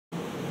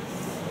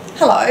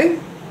Hello,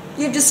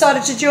 you've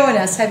decided to join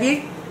us, have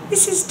you?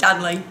 This is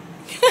Dudley.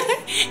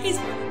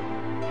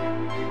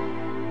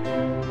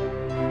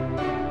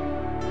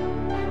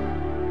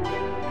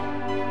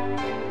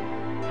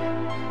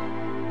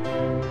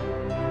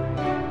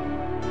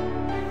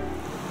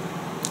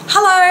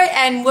 Hello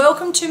and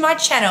welcome to my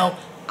channel.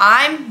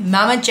 I'm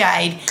Mama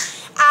Jade.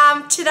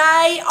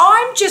 Today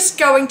I'm just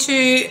going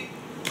to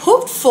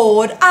put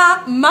forward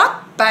a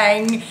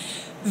mukbang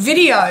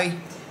video.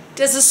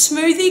 Does a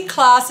smoothie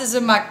class as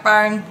a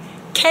mukbang?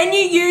 Can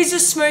you use a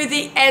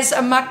smoothie as a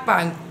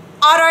mukbang?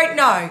 I don't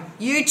know.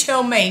 You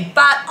tell me.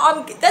 But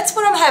that's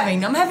what I'm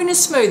having. I'm having a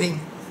smoothie.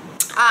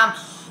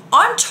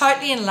 I'm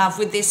totally in love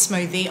with this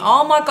smoothie.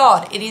 Oh my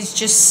God, it is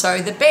just so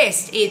the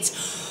best.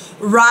 It's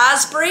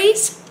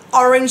raspberries,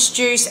 orange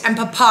juice and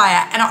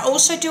papaya, and I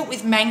also do it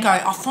with mango.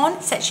 I find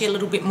it's actually a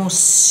little bit more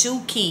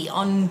silky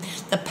on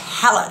the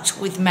palate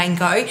with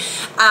mango,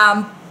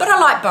 but I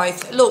like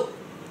both. Look,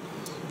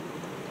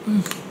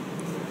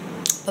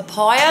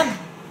 papaya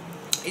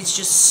is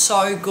just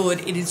so good.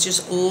 It is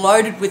just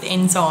loaded with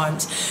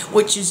enzymes,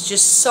 which is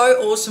just so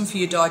awesome for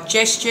your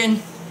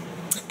digestion,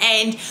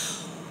 and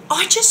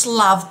I just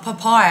love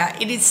papaya.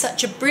 It is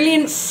such a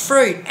brilliant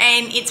fruit,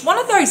 and it's one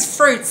of those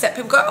fruits that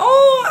people go,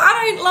 oh,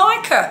 I don't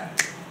like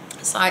it.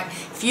 It's like,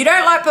 if you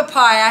don't like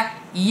papaya,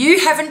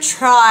 you haven't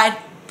tried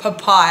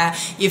papaya.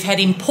 You've had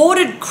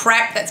imported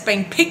crap that's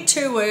been picked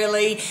too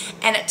early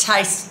and it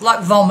tastes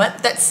like vomit.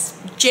 That's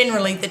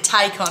generally the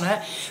take on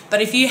it.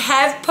 But if you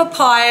have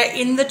papaya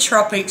in the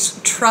tropics,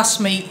 trust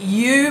me,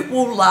 you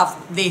will love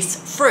this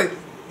fruit.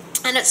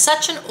 And it's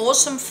such an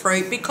awesome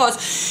fruit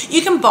because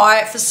you can buy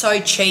it for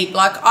so cheap.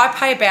 Like, I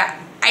pay about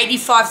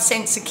 85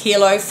 cents a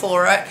kilo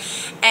for it,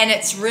 and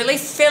it's really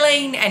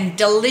filling and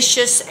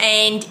delicious,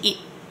 and it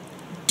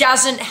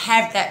doesn't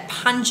have that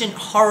pungent,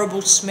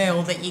 horrible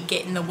smell that you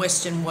get in the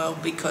Western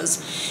world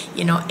because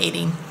you're not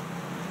eating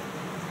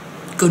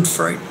good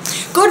fruit.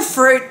 Good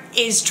fruit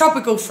is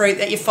tropical fruit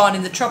that you find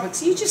in the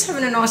tropics. You're just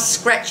having a nice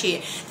scratch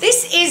here.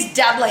 This is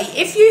Dudley.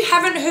 If you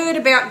haven't heard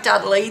about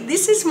Dudley,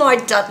 this is my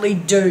Dudley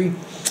Do.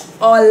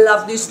 I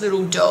love this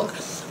little dog.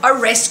 I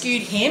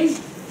rescued him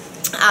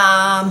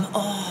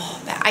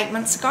about 8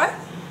 months ago.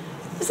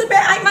 Was it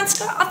about 8 months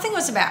ago? I think it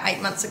was about 8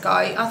 months ago.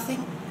 I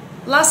think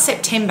last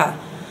September.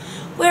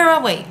 Where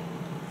are we?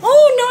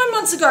 Oh, 9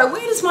 months ago.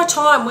 Where does my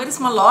time, where does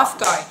my life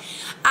go?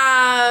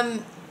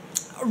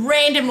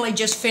 Randomly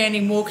just found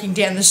him walking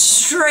down the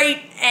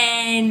street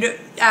and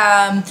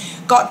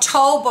got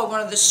told by one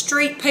of the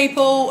street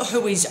people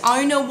who his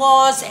owner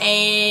was,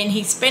 and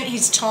he spent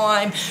his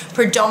time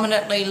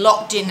predominantly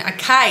locked in a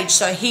cage.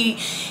 So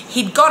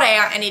he'd got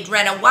out and he'd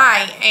ran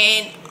away,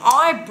 and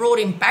I brought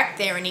him back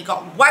there and he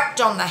got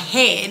whacked on the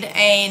head,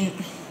 and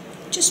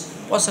it just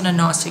wasn't a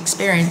nice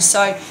experience.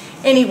 So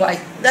anyway,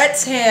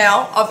 that's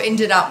how I've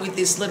ended up with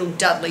this little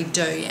Dudley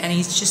Do, and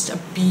he's just a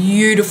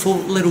beautiful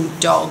little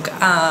dog.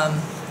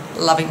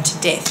 Love him to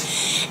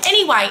death.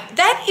 Anyway,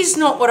 that is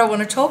not what I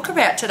want to talk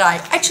about today.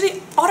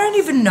 Actually, I don't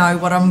even know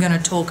what I'm going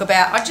to talk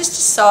about. I just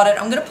decided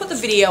I'm going to put the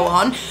video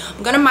on.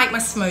 I'm going to make my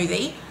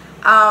smoothie.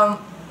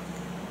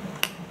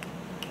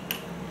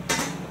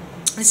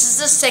 This is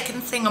the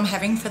second thing I'm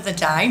having for the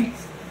day.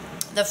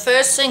 The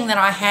first thing that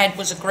I had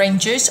was a green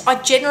juice.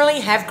 I generally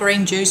have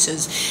green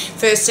juices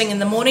first thing in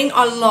the morning.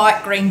 I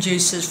like green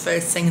juices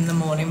first thing in the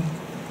morning.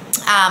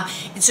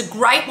 It's a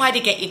great way to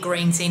get your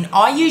greens in.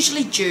 I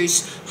usually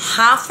juice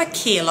half a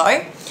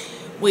kilo,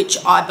 which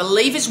I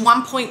believe is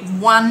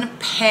 1.1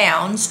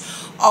 pounds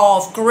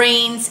of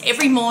greens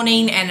every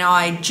morning, and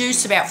I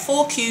juice about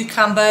 4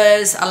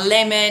 cucumbers, a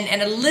lemon,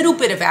 and a little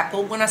bit of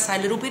apple. When I say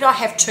a little bit, I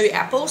have 2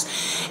 apples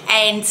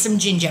and some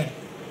ginger.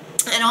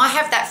 And I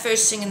have that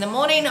first thing in the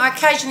morning. I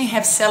occasionally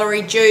have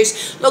celery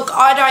juice. Look,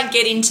 I don't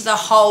get into the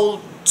whole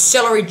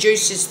celery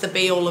juice is the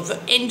be-all of the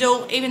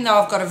end-all, even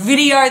though I've got a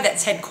video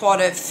that's had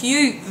quite a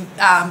few,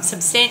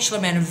 substantial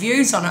amount of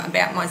views on it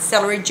about my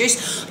celery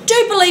juice. I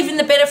do believe in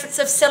the benefits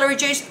of celery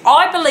juice.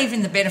 I believe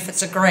in the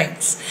benefits of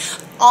greens.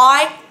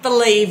 I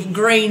believe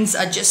greens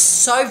are just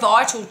so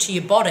vital to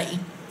your body,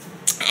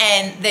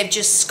 and they've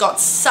just got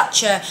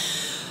such a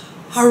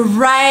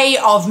array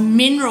of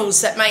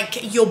minerals that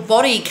make your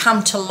body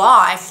come to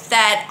life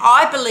that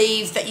I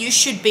believe that you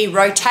should be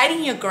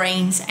rotating your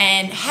greens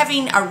and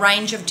having a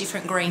range of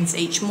different greens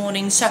each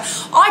morning. So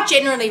I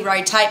generally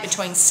rotate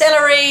between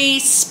celery,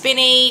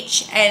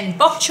 spinach and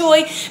bok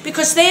choy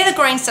because they're the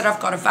greens that I've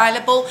got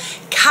available.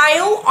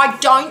 Kale, I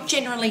don't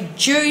generally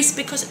juice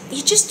because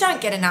you just don't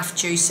get enough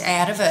juice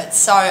out of it.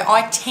 So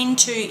I tend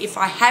to, if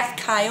I have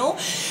kale,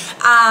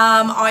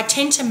 I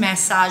tend to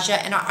massage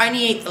it, and I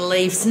only eat the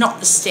leaves, not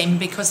the stem,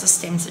 because the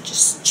stems are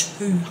just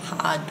too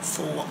hard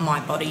for my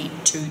body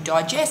to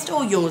digest,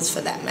 or yours for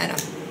that matter.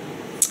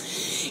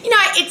 You know,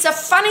 it's a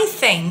funny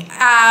thing.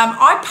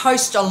 I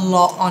post a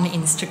lot on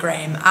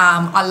Instagram.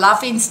 I love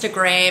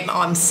Instagram.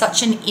 I'm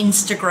such an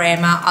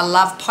Instagrammer. I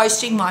love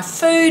posting my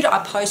food. I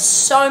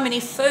post so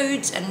many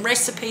foods and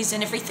recipes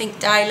and everything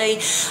daily.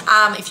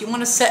 If you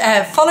want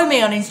to follow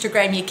me on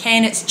Instagram, you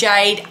can. It's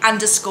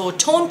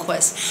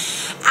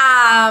Jade_Tornquist.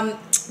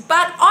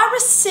 But I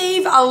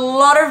receive a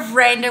lot of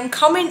random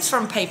comments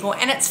from people,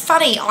 and it's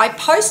funny, I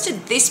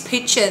posted this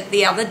picture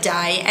the other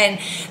day and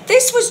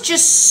this was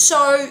just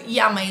so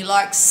yummy,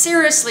 like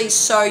seriously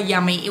so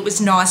yummy. It was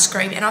an ice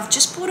cream, and I've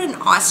just bought an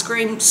ice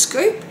cream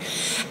scoop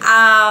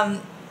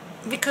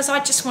because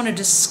I just wanted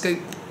to scoop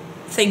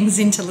things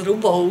into little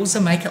balls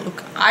and make it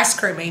look ice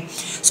creamy.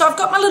 So I've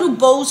got my little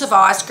balls of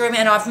ice cream,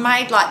 and I've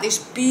made like this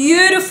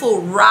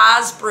beautiful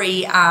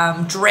raspberry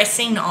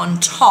dressing on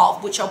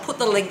top, which I'll put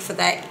the link for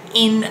that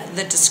in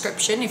the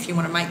description if you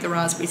want to make the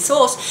raspberry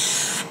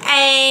sauce.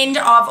 And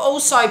I've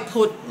also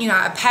put, you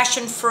know, a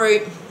passion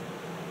fruit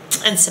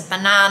and some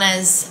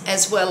bananas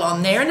as well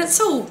on there, and it's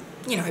all,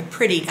 you know,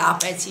 prettied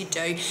up as you do.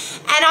 And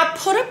I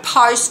put a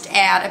post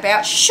out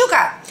about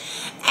sugar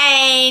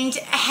and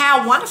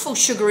how wonderful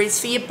sugar is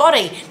for your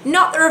body.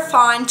 Not the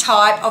refined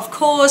type, of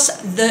course,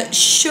 the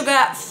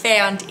sugar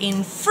found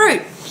in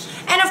fruit.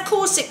 And of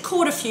course it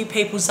caught a few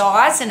people's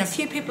eyes, and a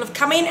few people have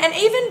come in, and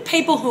even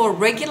people who are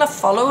regular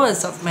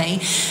followers of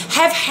me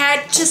have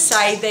had to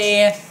say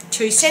their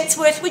 2 cents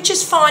worth, which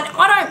is fine.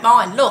 I don't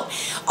mind. Look,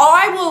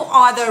 I will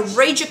either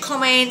read your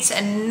comments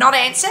and not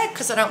answer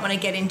because I don't want to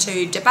get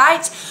into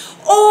debates,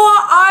 or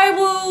I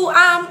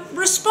will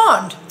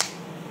respond.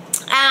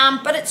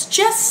 But it's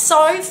just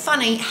so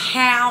funny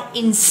how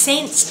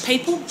incensed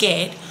people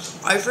get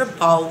over a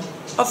bowl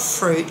of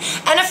fruit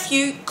and a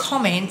few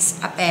comments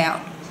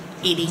about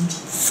eating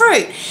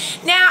fruit.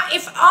 Now,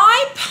 if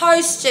I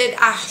posted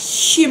a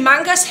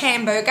humongous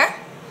hamburger,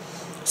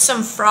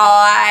 some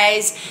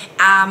fries,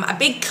 a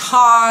big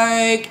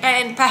Coke,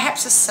 and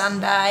perhaps a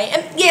sundae,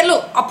 and yeah,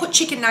 look, I'll put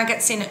chicken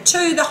nuggets in it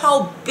too, the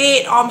whole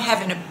bit. I'm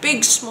having a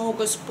big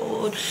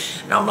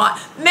smorgasbord, and I'm like,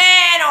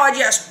 man, I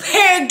just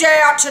pigged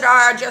out today,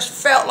 I just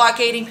felt like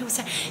eating. People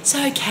say, it's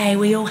okay,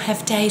 we all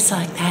have days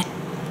like that.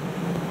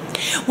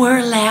 We're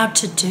allowed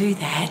to do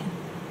that.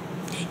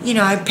 You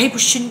know, people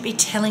shouldn't be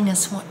telling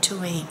us what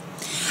to eat.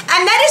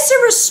 And that is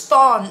the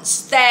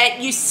response that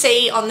you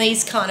see on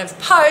these kind of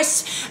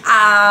posts,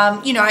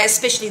 you know,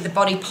 especially the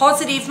body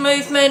positive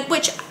movement,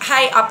 which,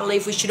 hey, I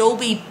believe we should all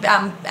be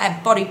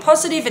body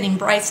positive and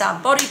embrace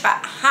our body,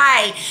 but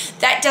hey,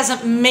 that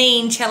doesn't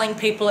mean telling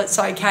people it's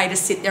okay to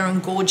sit there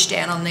and gorge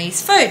down on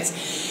these foods.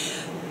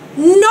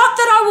 Not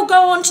that I will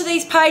go onto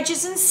these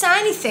pages and say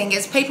anything,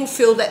 as people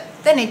feel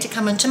that they need to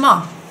come into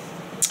mine.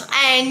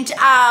 And,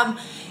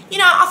 you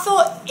know, I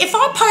thought if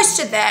I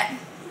posted that,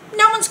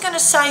 no one's going to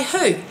say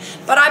who,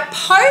 but I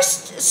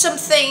post some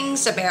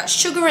things about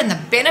sugar and the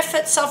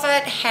benefits of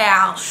it,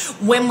 how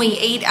when we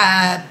eat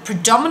a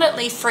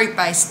predominantly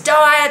fruit-based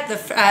diet,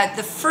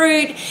 the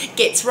fruit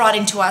gets right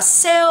into our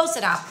cells,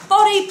 and our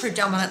body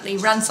predominantly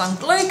runs on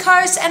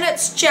glucose, and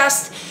it's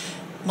just,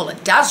 well,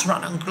 it does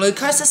run on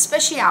glucose,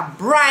 especially our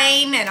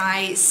brain. And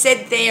I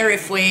said there,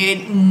 if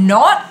we're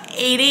not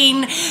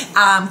eating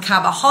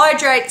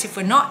carbohydrates, if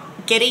we're not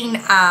getting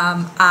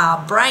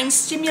our brain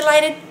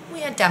stimulated,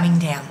 we are dumbing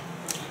down,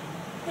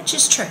 which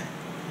is true.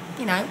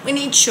 You know, we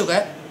need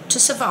sugar to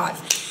survive.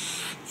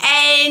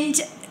 And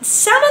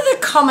some of the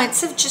comments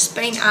have just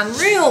been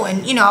unreal,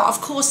 and you know, of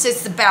course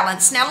there's the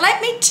balance. Now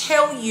let me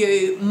tell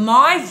you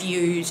my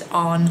views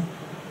on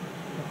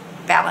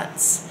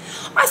balance.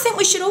 I think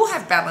we should all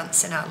have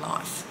balance in our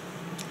life.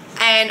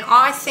 And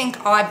I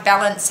think I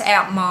balance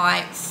out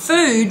my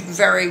food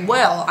very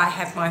well. I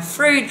have my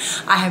fruit,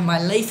 I have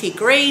my leafy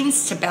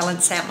greens to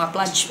balance out my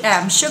blood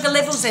sugar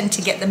levels and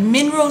to get the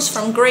minerals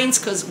from greens,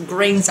 because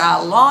greens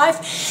are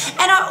life.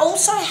 And I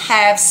also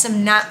have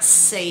some nuts,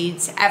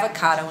 seeds,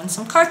 avocado, and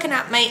some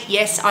coconut meat.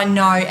 Yes, I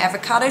know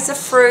avocado's a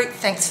fruit.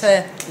 Thanks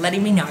for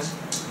letting me know.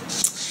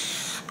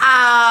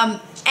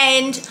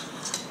 And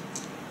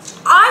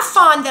I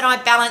find that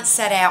I balance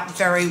that out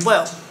very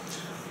well.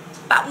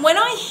 But when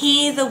I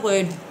hear the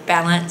word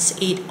balance,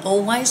 it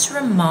always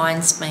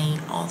reminds me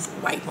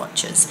of Weight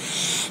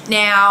Watchers.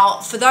 Now,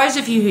 for those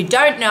of you who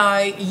don't know,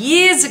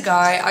 years ago,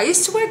 I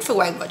used to work for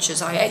Weight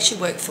Watchers. I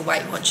actually worked for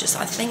Weight Watchers,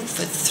 I think,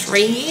 for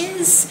 3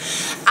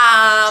 years.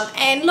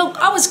 And look,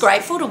 I was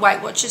grateful to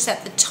Weight Watchers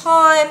at the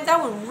time. They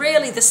were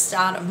really the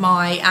start of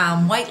my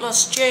weight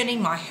loss journey,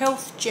 my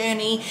health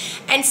journey,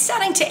 and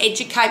starting to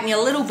educate me a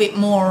little bit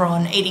more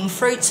on eating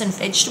fruits and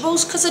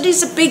vegetables, because it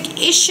is a big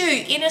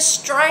issue in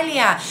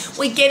Australia.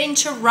 We get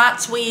into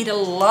ruts, we eat a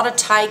lot of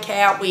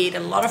takeout, we eat a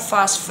lot of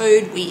fast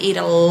food, we eat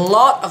a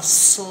lot of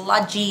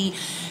sludgy,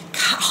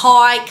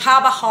 high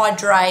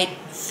carbohydrate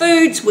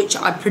foods, which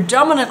I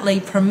predominantly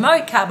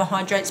promote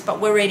carbohydrates, but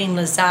we're eating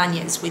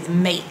lasagnas with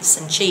meats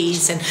and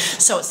cheese, and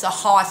so it's the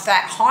high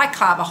fat, high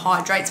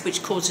carbohydrates,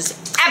 which causes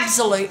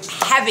absolute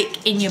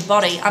havoc in your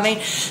body. I mean,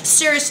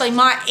 seriously,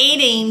 my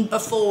eating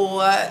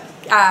before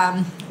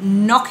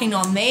knocking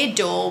on their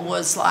door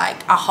was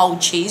like a whole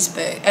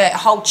cheeseburger, a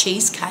whole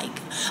cheesecake.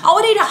 I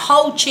would eat a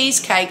whole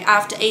cheesecake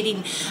after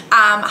eating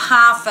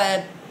half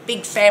a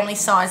big family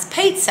size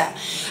pizza,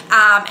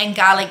 and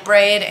garlic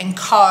bread and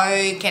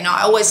Coke, and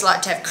I always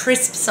like to have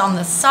crisps on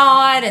the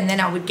side, and then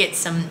I would get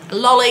some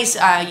lollies,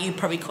 you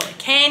probably call it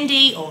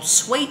candy, or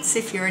sweets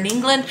if you're in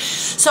England.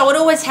 So I would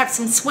always have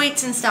some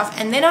sweets and stuff,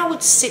 and then I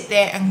would sit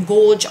there and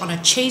gorge on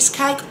a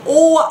cheesecake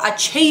or a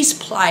cheese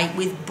plate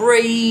with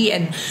brie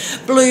and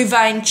blue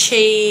vein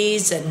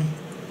cheese and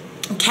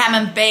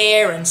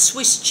camembert and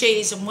Swiss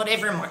cheese and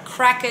whatever, and my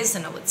crackers,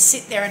 and I would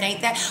sit there and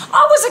eat that.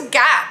 I was a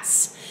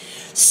guts.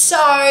 So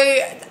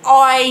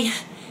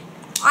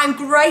I'm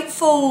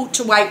grateful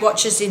to Weight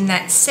Watchers in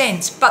that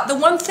sense. But the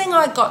one thing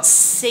I got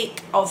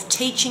sick of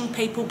teaching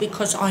people,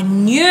 because I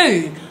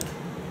knew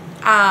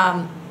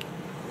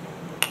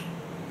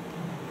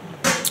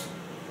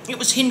it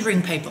was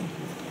hindering people,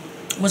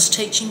 was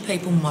teaching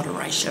people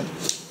moderation.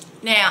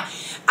 Now,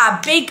 a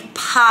big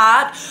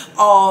part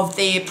of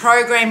their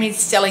program is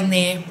selling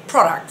their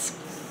products.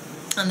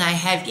 And they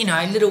have, you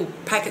know, little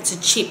packets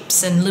of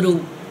chips and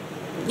little,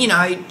 you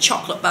know,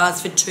 chocolate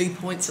bars for 2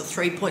 points or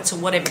 3 points or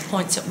whatever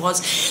points it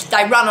was.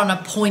 They run on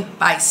a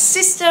point-based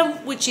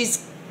system, which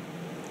is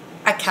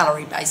a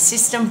calorie-based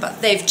system,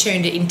 but they've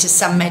turned it into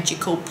some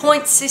magical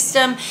point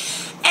system.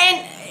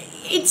 And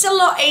it's a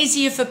lot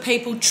easier for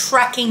people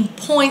tracking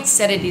points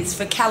than it is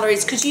for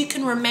calories, because you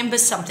can remember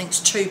something's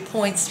 2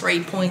 points,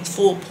 3 points,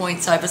 4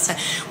 points over, say,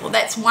 well,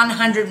 that's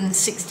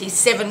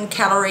 167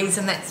 calories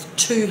and that's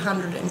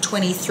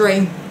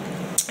 223.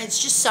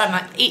 It's just so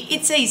much,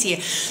 it's easier.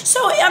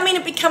 So, I mean,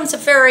 it becomes a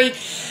very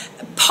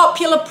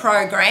popular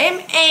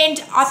program,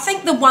 and I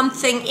think the one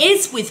thing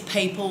is with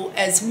people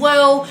as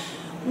well,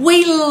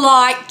 we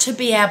like to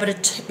be able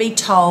to be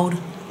told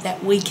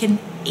that we can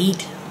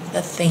eat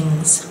the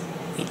things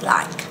we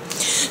like.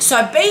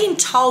 So being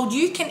told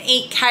you can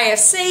eat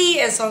KFC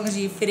as long as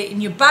you fit it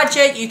in your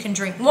budget, you can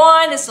drink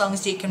wine as long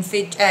as you can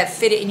fit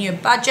it in your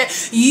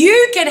budget,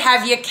 you can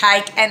have your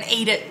cake and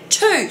eat it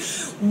too.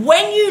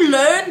 When you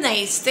learn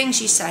these things,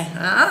 you say,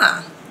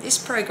 this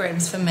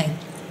program's for me.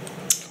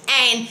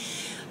 And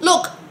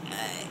look,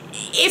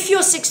 if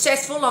you're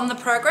successful on the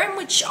program,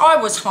 which I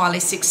was highly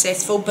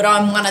successful, but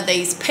I'm one of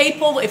these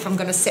people, if I'm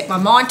going to set my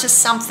mind to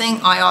something,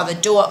 I either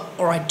do it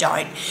or I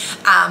don't.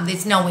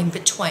 There's no in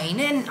between.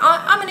 And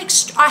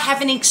I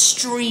have an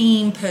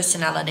extreme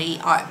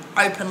personality. I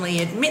openly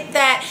admit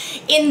that,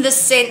 in the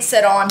sense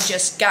that I'm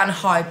just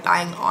gun-ho,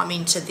 bang, I'm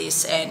into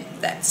this and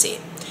that's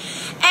it.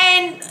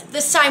 And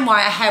the same way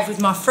I have with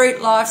my fruit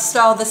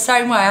lifestyle, the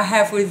same way I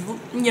have with,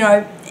 you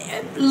know,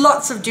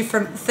 lots of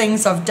different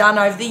things I've done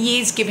over the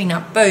years, giving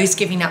up booze,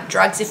 giving up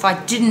drugs. If I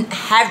didn't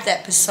have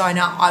that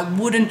persona, I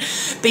wouldn't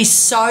be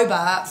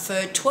sober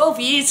for 12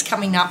 years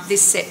coming up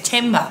this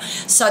September.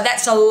 So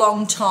that's a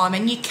long time,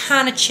 and you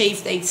can't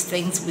achieve these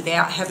things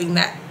without having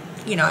that,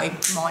 you know,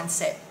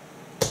 mindset.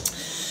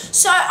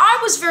 So I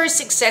was very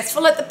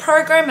successful at the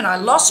program, and I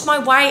lost my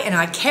weight and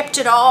I kept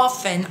it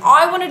off, and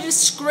I wanted to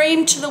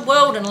scream to the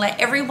world and let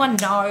everyone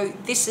know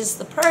this is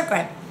the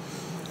program.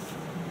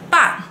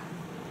 But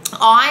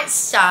I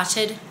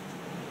started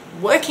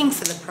working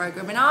for the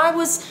program, and I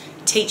was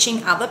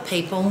teaching other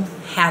people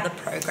how the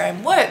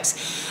program works.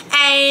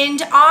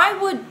 And I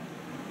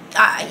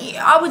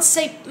would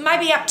see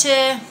maybe up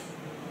to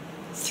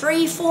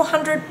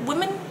 300-400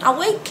 women a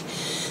week.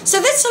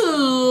 So that's a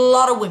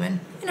lot of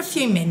women, and a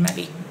few men,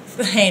 maybe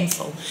a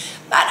handful.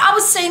 But I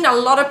was seeing a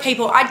lot of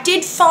people. I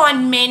did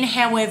find men,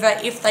 however,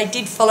 if they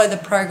did follow the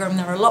program,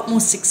 they were a lot more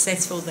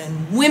successful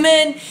than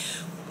women.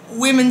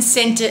 Women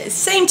seem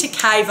to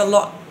cave a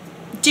lot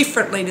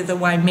differently to the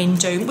way men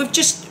do.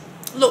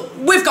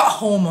 We've got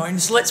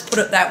hormones, let's put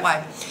it that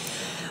way.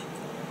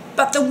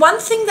 But the one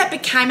thing that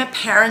became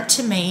apparent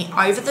to me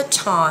over the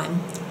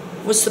time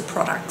was the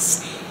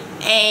products.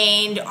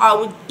 And I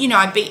would, you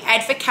know, be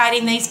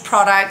advocating these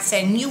products,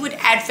 and you would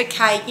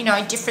advocate, you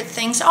know, different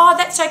things. Oh,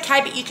 that's okay,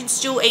 but you can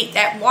still eat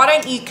that. Why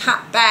don't you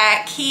cut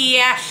back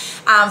here,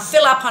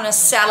 fill up on a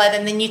salad,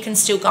 and then you can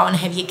still go and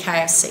have your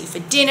KFC for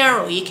dinner,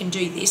 or you can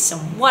do this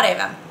and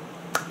whatever.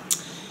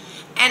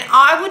 And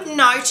I would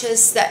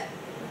notice that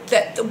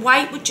the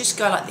weight would just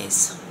go like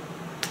this.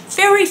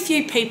 Very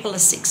few people are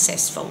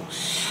successful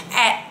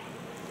at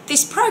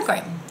this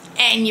program.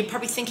 And you're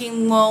probably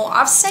thinking, well,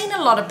 I've seen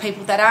a lot of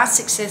people that are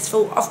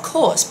successful, of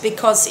course,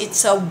 because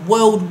it's a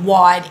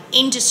worldwide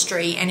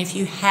industry, and if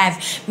you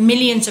have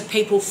millions of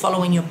people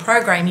following your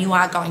program, you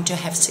are going to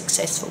have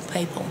successful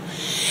people,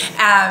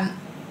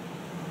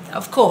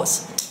 of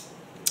course.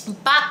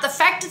 But the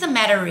fact of the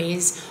matter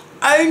is,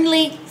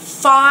 only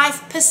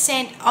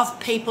 5% of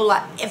people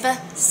are ever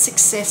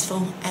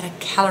successful at a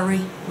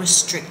calorie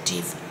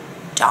restrictive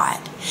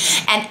diet.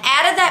 And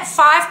out of that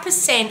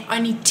 5%,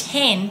 only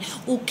 10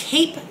 will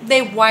keep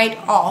their weight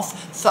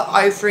off for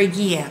over a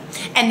year.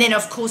 And then,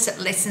 of course, it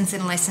lessens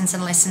and lessens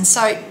and lessens.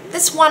 So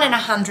that's 1 in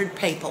 100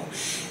 people.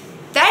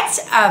 That's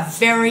a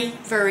very,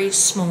 very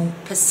small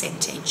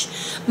percentage.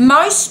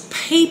 Most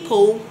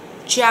people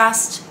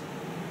just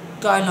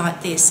go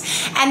like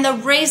this. And the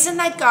reason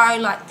they go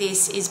like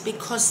this is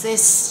because they're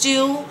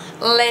still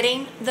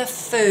letting the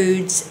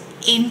foods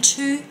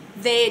into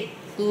their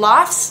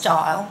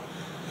lifestyle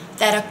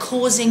that are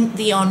causing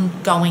the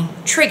ongoing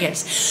triggers.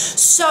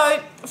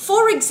 So,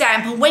 for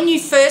example, when you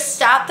first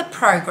start the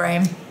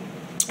program,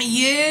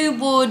 you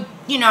would,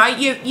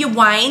 you're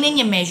weighing and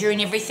you're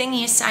measuring everything, and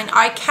you're saying,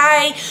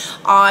 okay,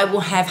 I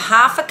will have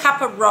half a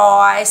cup of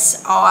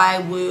rice, I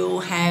will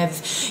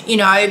have,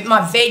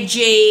 my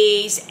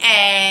veggies,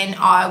 and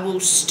I will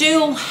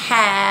still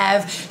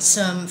have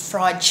some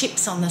fried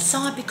chips on the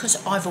side because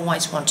I've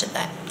always wanted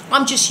that.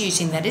 I'm just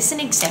using that as an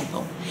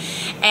example.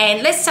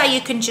 And let's say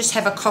you can just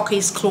have a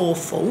cockie's claw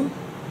full.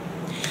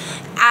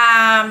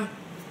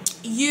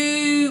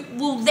 You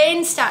will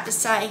then start to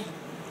say,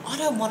 I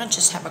don't want to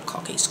just have a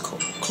cockie's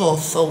claw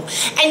full.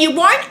 And you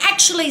won't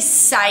actually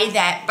say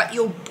that, but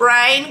your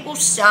brain will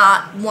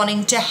start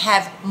wanting to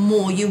have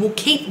more. You will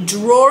keep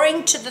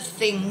drawing to the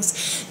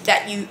things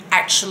that you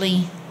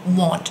actually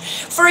want.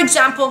 For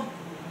example,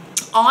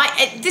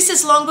 this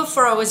is long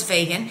before I was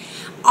vegan.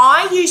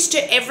 I used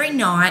to every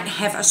night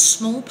have a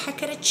small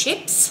packet of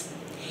chips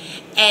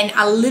and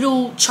a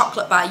little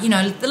chocolate bar,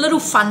 the little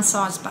fun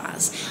size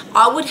bars.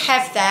 I would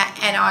have that,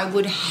 and I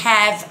would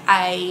have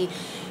a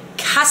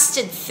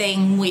custard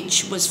thing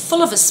which was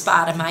full of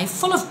aspartame,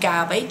 full of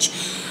garbage,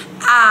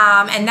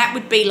 and that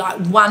would be like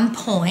 1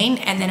 point,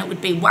 and then it would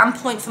be 1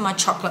 point for my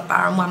chocolate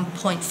bar and 1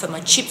 point for my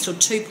chips, or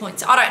 2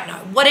 points, I don't know,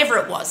 whatever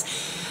it was.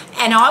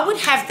 And I would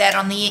have that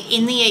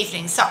in the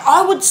evening, so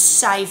I would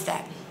save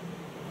that.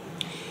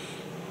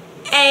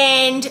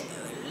 And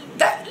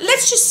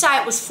let's just say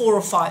it was 4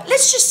 or 5.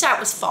 Let's just say it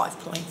was 5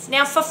 points.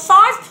 Now, for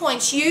 5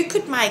 points, you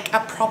could make a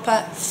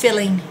proper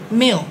filling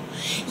meal.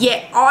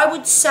 Yeah, I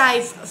would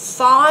save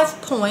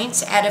 5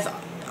 points out of,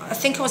 I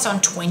think it was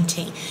on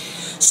 20.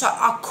 So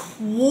a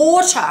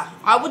quarter,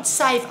 I would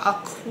save a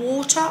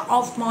quarter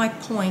of my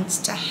points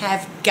to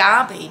have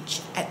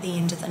garbage at the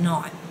end of the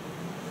night.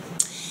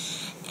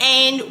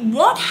 And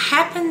what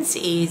happens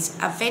is,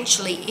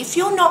 eventually, if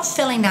you're not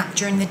filling up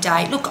during the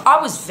day, look,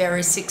 I was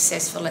very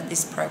successful at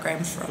this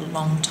program for a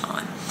long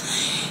time.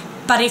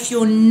 But if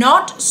you're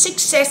not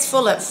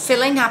successful at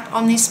filling up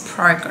on this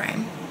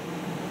program,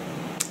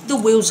 the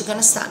wheels are going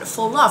to start to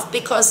fall off,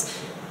 because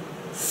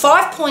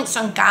 5 points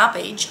on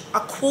garbage, a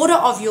quarter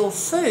of your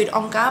food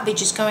on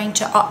garbage is going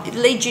to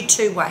lead you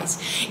 2 ways.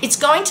 It's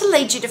going to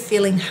lead you to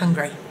feeling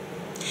hungry.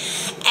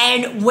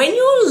 And when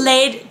you're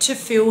led to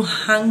feel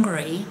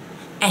hungry,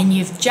 and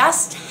you've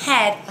just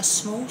had a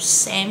small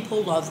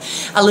sample of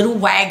a little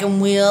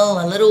wagon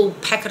wheel, a little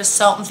packet of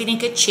salt and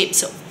vinegar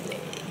chips, or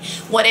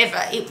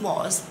whatever it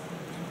was,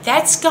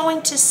 that's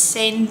going to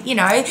send,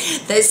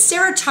 the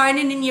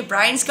serotonin in your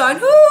brain's going,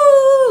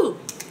 ooh!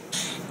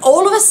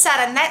 All of a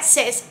sudden that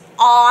says,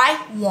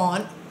 I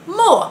want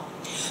more.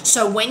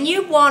 So when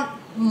you want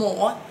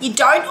more, you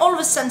don't all of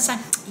a sudden say,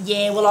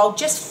 yeah, well, I'll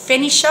just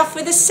finish off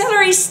with a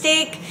celery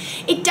stick.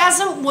 It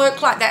doesn't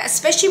work like that,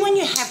 especially when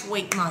you have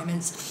weak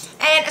moments.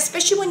 And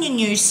especially when you're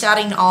new,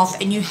 starting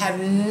off, and you have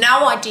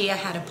no idea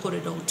how to put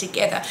it all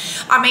together.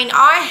 I mean,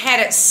 I had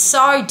it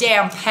so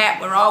down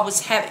pat where I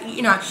was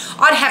having,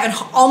 I'd have an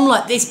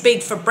omelette this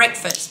big for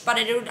breakfast, but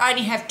it would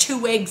only have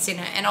 2 eggs in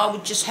it, and I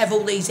would just have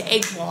all these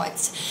egg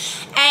whites.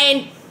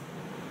 And,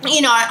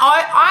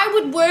 I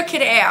would work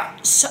it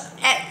out. So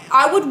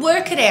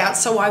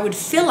I would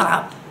fill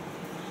up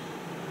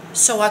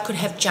so I could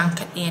have junk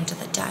at the end of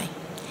the day.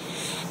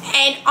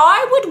 And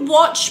I would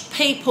watch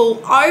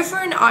people over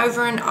and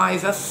over and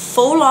over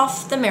fall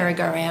off the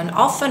merry-go-round,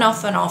 off and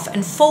off and off,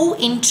 and fall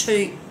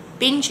into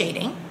binge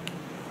eating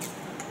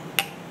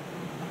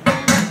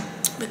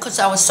because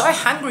I was so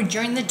hungry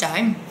during the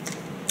day.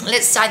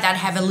 Let's say they'd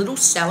have a little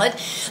salad.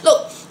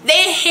 Look,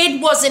 their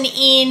head wasn't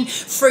in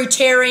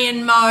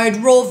fruitarian mode,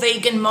 raw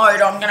vegan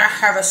mode, I'm going to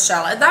have a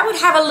salad. They would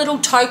have a little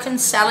token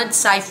salad,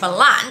 say, for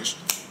lunch.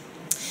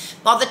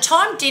 By the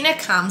time dinner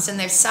comes and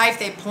they've saved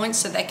their points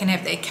so they can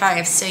have their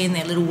KFC and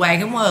their little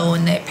wagon wheel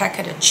and their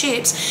packet of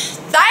chips,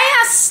 they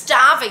are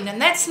starving,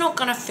 and that's not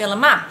going to fill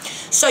them up.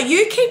 So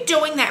you keep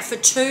doing that for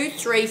 2,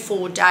 3,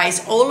 4 days.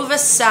 All of a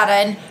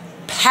sudden,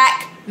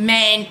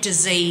 Pac-Man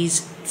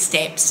disease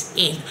steps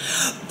in.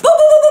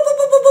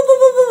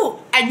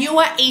 And you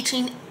are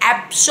eating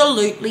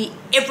absolutely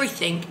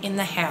everything in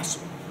the house.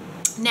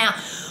 Now,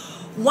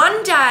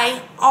 one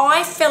day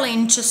I fell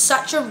into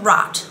such a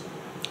rut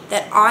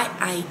that I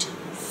ate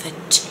for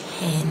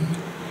 10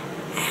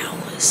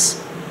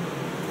 hours.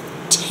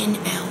 10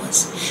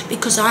 hours.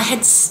 Because I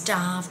had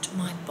starved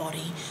my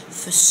body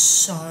for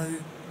so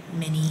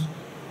many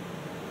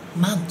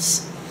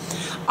months.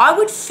 I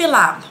would fill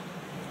up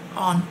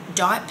on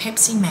Diet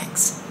Pepsi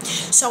Max.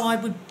 So I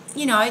would,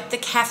 the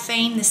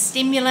caffeine, the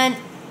stimulant,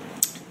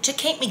 to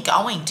keep me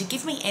going, to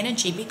give me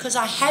energy, because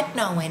I had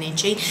no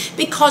energy,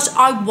 because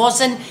I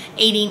wasn't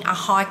eating a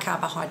high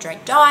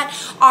carbohydrate diet.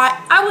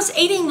 I was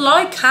eating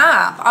low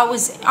carb. I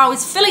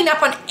was filling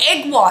up on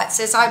egg whites,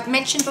 as I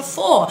mentioned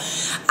before.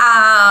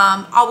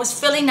 I was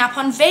filling up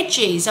on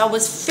veggies. I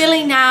was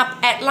filling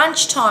up at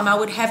lunchtime. I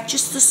would have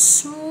just the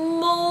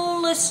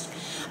smallest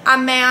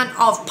amount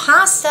of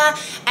pasta,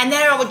 and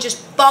then I would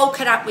just bulk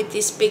it up with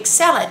this big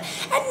salad.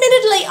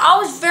 Admittedly, I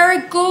was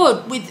very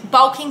good with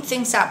bulking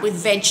things up with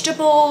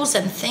vegetables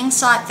and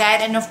things like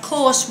that, and of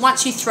course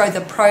once you throw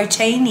the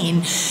protein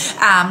in,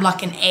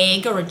 like an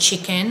egg or a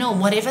chicken or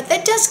whatever,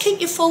 that does keep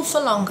you full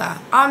for longer.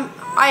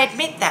 I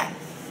admit that.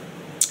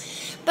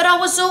 But I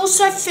was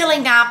also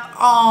filling up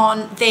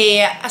on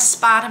their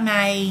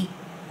aspartame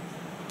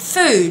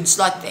foods,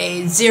 like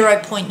their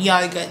 0-point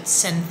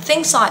yogurts and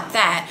things like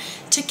that,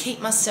 to keep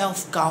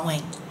myself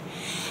going.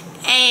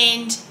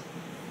 And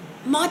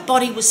my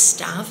body was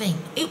starving.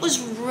 It was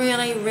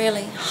really,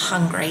 really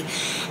hungry.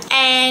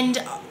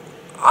 And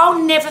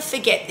I'll never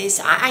forget this.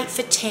 I ate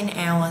for 10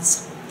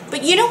 hours.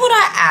 But you know what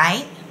I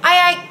ate?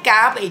 I ate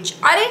garbage.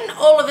 I didn't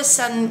all of a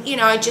sudden, you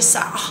know, just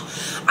say,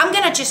 oh, I'm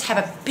going to just have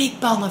a big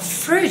bowl of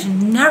fruit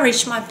and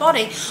nourish my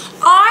body.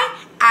 I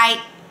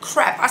ate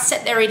crap. I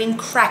sat there eating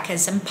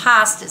crackers and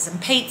pastas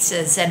and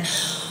pizzas, and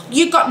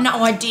you got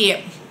no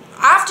idea.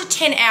 After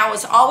 10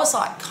 hours, I was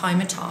like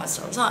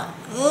comatized. I was like,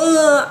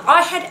 ugh.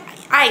 I had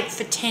ate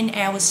for 10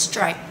 hours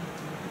straight.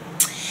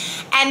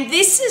 And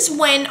this is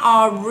when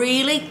I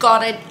really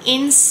got an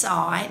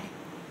insight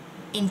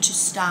into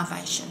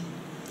starvation.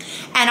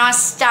 And I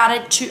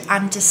started to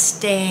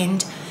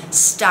understand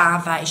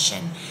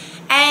starvation.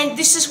 And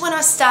this is when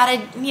I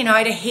started, you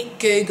know, to hit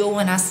Google,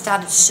 and I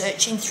started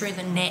searching through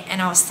the net,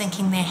 and I was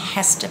thinking there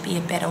has to be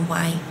a better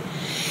way.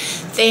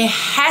 There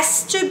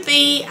has to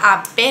be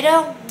a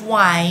better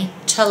way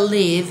to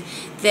live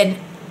than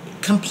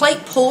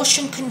complete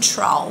portion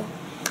control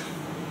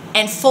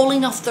and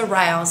falling off the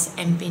rails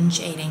and binge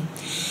eating.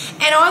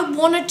 And I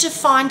wanted to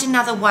find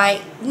another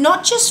way,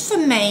 not just for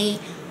me,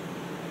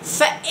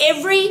 for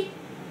every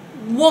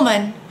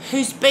woman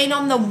who's been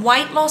on the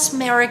weight loss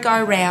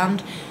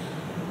merry-go-round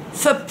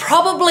for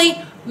probably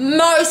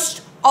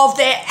most of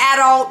their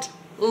adult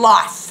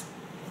life.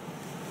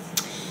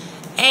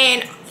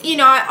 And you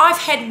know, I've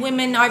had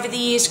women over the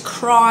years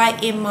cry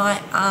in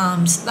my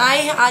arms.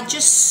 They are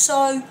just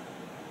so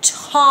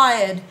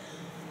tired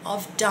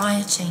of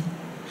dieting.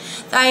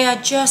 They are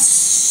just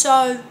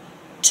so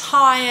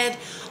tired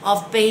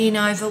of being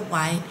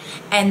overweight,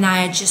 and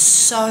they are just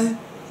so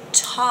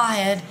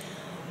tired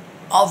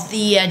of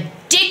the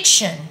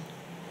addiction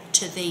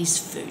to these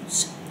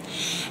foods.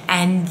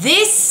 And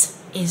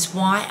this is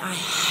why I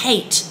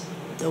hate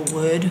the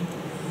word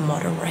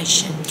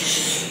moderation.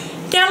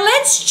 Now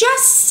let's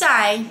just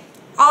say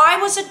I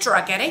was a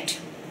drug addict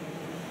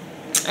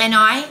and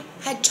I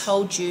had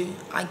told you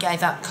I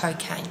gave up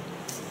cocaine.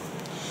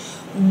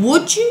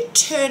 Would you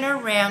turn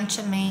around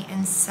to me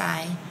and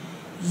say,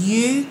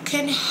 you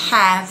can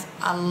have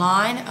a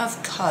line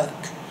of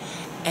Coke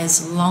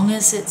as long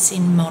as it's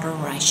in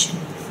moderation?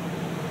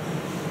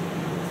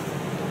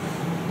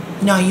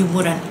 No, you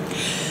wouldn't.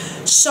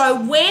 So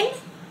when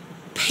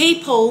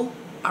people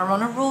are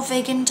on a raw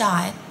vegan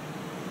diet,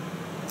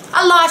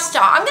 a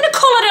lifestyle, I'm going to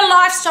call it a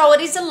lifestyle.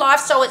 It is a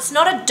lifestyle. It's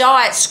not a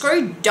diet.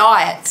 Screw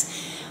diets.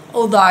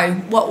 Although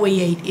what we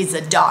eat is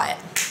a diet,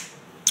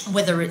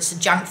 whether it's a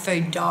junk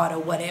food diet or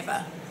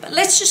whatever. But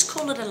let's just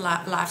call it a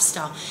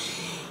lifestyle.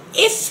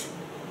 If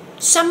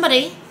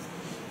somebody,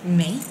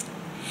 me,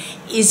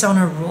 is on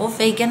a raw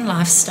vegan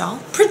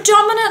lifestyle,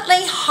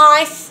 predominantly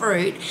high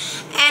fruit,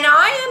 and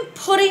I am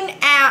putting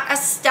out a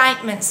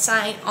statement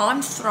saying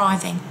I'm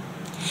thriving,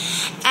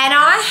 and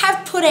I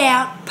have put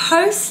out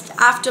post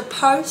after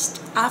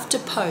post after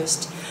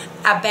post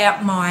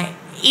about my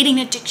eating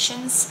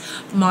addictions,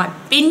 my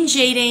binge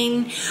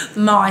eating,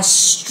 my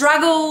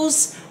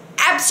struggles,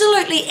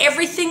 absolutely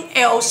everything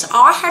else.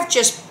 I have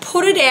just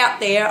put it out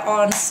there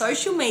on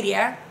social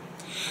media,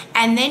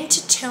 and then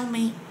to tell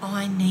me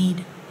I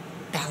need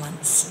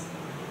balance.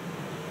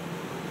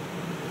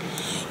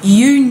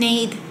 You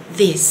need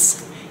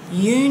this.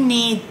 You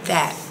need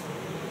that.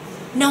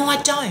 No,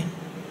 I don't.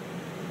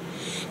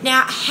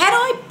 Now,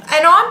 I'm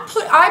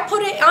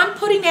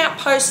putting out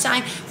posts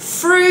saying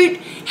fruit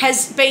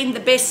has been the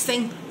best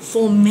thing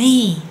for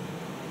me.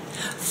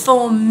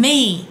 For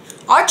me.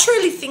 I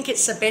truly think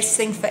it's the best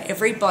thing for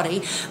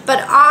everybody,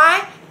 but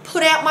I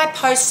put out my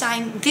post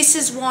saying this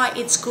is why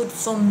it's good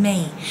for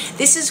me.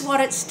 This is what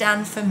it's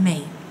done for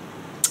me.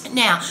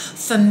 Now,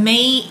 for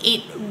me,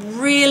 it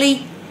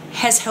really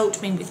has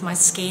helped me with my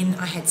skin.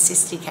 I had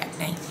cystic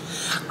acne.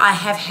 I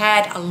have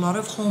had a lot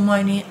of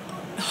hormonal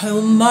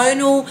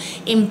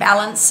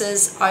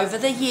imbalances over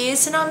the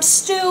years, and I'm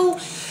still,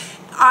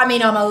 I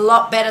mean, I'm a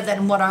lot better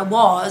than what I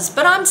was,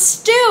 but I'm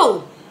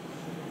still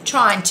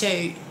trying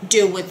to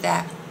deal with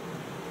that.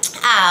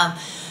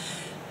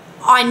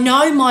 I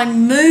know my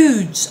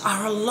moods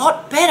are a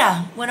lot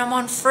better when I'm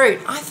on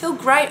fruit. I feel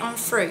great on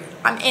fruit.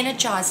 I'm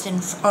energized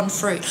on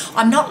fruit.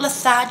 I'm not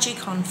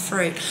lethargic on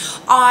fruit.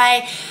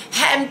 I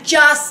am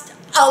just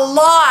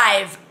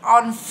alive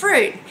on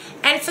fruit.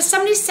 And for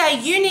somebody to say,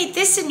 you need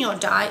this in your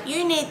diet,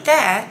 you need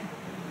that,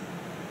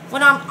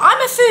 when I'm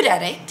a food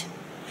addict,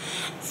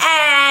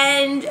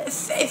 and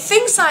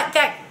things like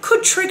that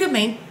could trigger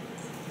me,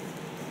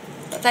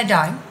 but they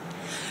don't,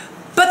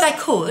 but they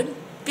could.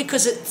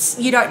 because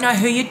you don't know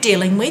who you're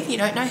dealing with, you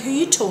don't know who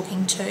you're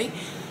talking to.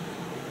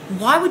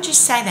 Why would you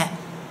say that?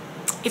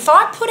 If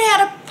I put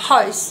out a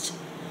post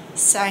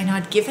saying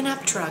I'd given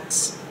up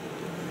drugs,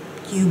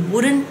 you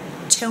wouldn't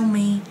tell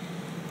me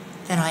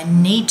that I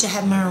need to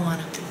have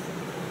marijuana.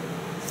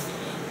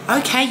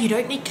 Okay, you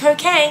don't need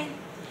cocaine,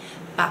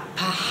 but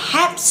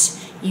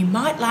perhaps you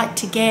might like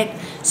to get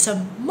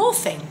some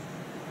morphine.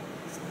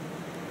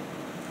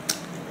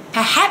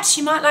 Perhaps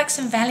you might like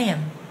some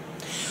Valium.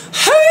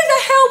 Who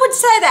the hell would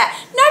say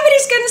that?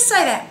 Nobody's going to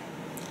say that.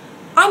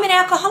 I'm an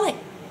alcoholic.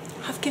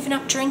 I've given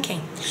up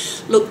drinking.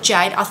 Look,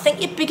 Jade, I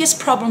think your biggest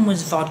problem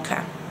was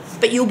vodka,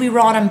 but you'll be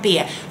right on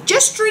beer.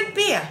 Just drink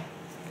beer.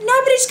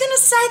 Nobody's going to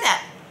say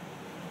that.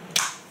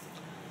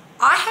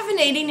 I have an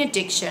eating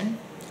addiction.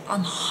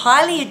 I'm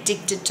highly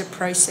addicted to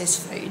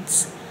processed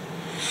foods.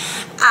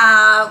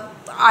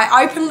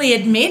 I openly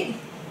admit,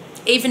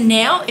 even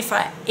now, if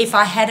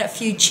I had a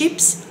few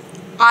chips,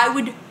 I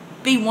would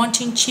be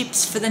wanting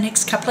chips for the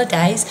next couple of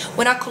days.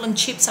 When I call them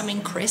chips, I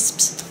mean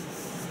crisps.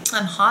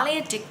 I'm highly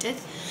addicted.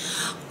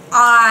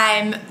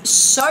 I'm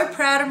so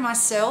proud of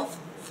myself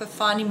for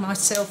finding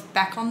myself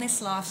back on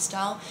this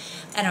lifestyle,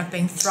 and I've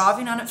been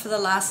thriving on it for the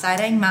last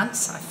 18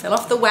 months. I fell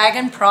off the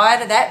wagon prior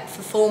to that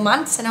for 4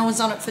 months, and I was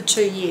on it for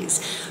 2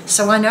 years.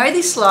 So I know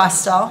this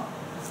lifestyle.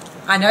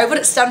 I know what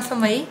it's done for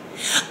me.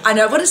 I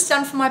know what it's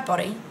done for my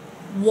body.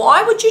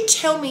 Why would you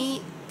tell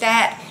me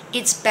that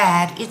it's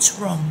bad, it's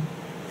wrong?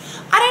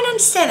 I don't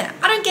understand it.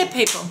 I don't get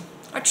people.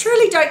 I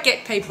truly don't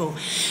get people.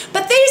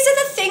 But these are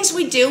the things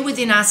we deal with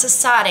in our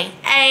society.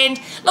 And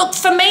look,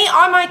 for me,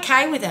 I'm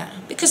okay with it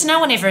because no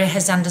one ever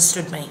has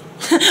understood me.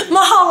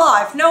 My whole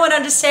life, no one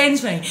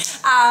understands me.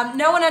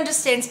 No one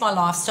understands my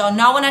lifestyle.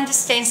 No one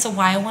understands the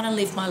way I want to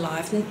live my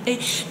life.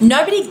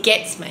 Nobody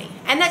gets me.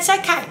 And that's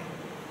okay.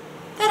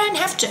 They don't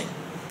have to.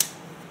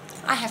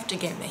 I have to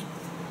get me.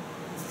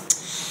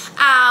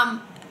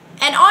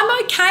 And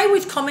I'm okay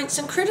with comments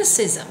and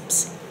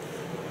criticisms.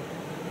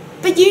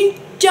 But you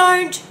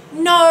don't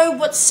know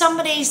what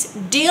somebody's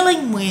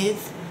dealing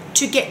with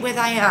to get where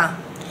they are.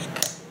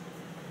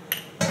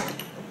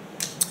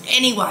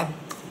 Anyway,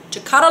 to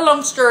cut a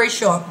long story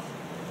short,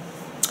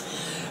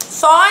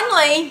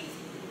 finally,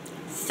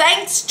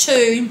 thanks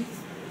to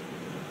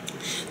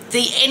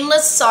the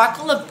endless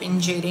cycle of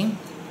binge eating,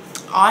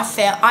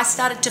 I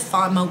started to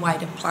find my way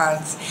to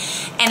plants,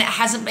 and it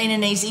hasn't been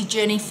an easy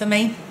journey for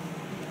me.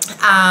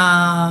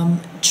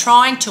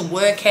 Trying to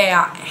work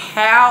out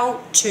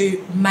how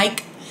to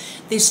make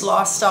this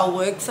lifestyle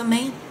work for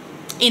me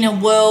in a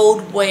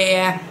world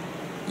where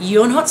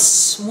you're not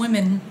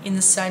swimming in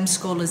the same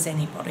school as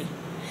anybody,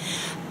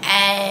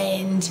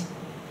 and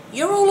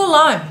you're all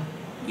alone.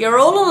 You're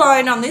all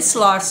alone on this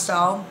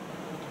lifestyle,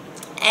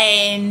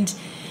 and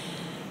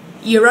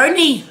your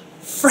only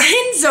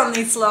friends on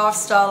this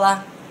lifestyle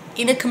are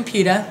in a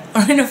computer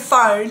or in a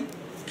phone.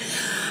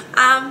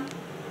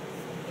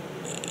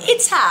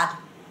 It's hard,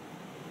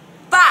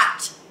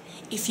 but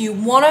if you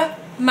want to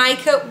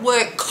make it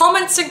work,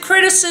 comments and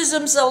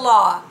criticisms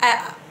apart,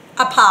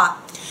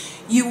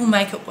 you will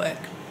make it work.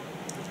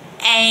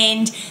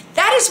 And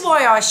that is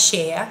why I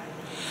share.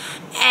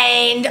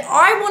 And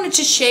I wanted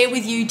to share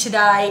with you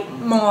today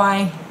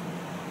my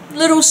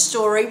little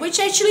story, which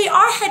actually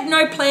I had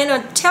no plan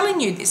on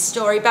telling you this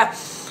story, but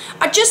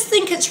I just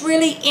think it's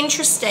really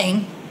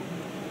interesting,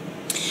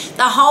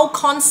 the whole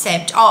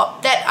concept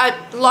of that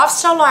a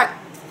lifestyle like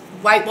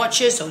Weight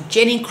Watchers or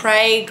Jenny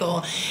Craig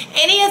or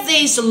any of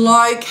these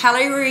low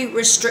calorie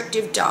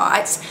restrictive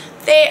diets,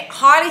 they're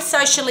highly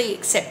socially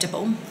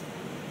acceptable.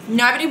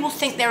 Nobody will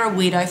think they're a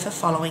weirdo for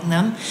following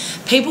them.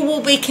 People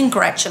will be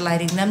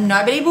congratulating them.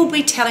 Nobody will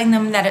be telling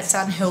them that it's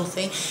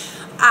unhealthy.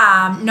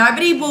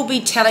 Nobody will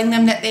be telling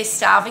them that they're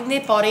starving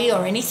their body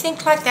or anything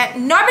like that.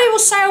 Nobody will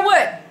say a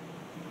word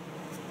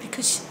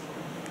because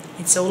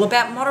it's all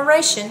about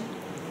moderation.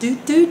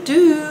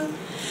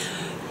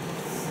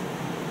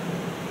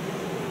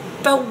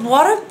 But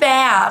what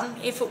about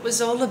if it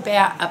was all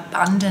about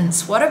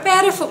abundance? What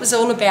about if it was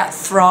all about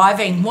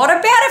thriving? What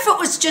about if it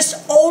was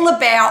just all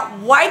about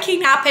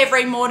waking up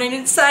every morning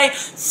and saying,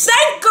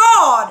 thank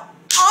God,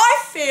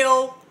 I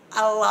feel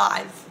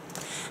alive?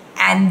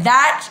 And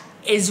that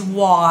is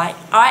why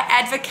I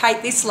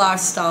advocate this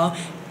lifestyle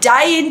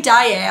day in,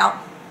 day out,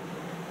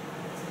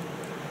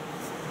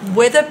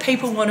 whether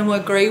people want to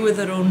agree with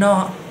it or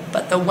not.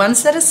 But the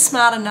ones that are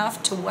smart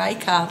enough to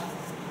wake up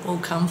will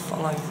come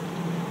follow.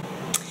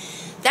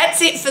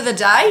 That's it for the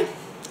day.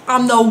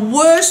 I'm the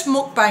worst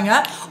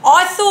mukbanger.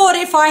 I thought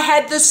if I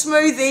had the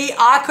smoothie,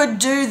 I could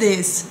do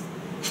this.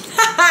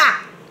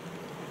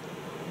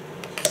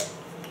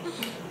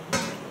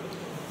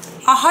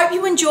 I hope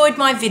you enjoyed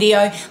my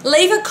video.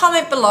 Leave a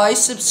comment below,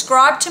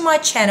 subscribe to my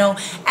channel,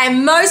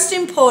 and most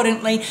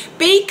importantly,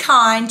 be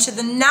kind to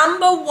the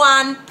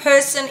 #1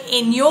 person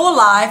in your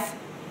life,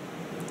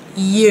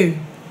 you.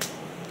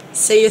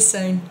 See you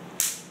soon.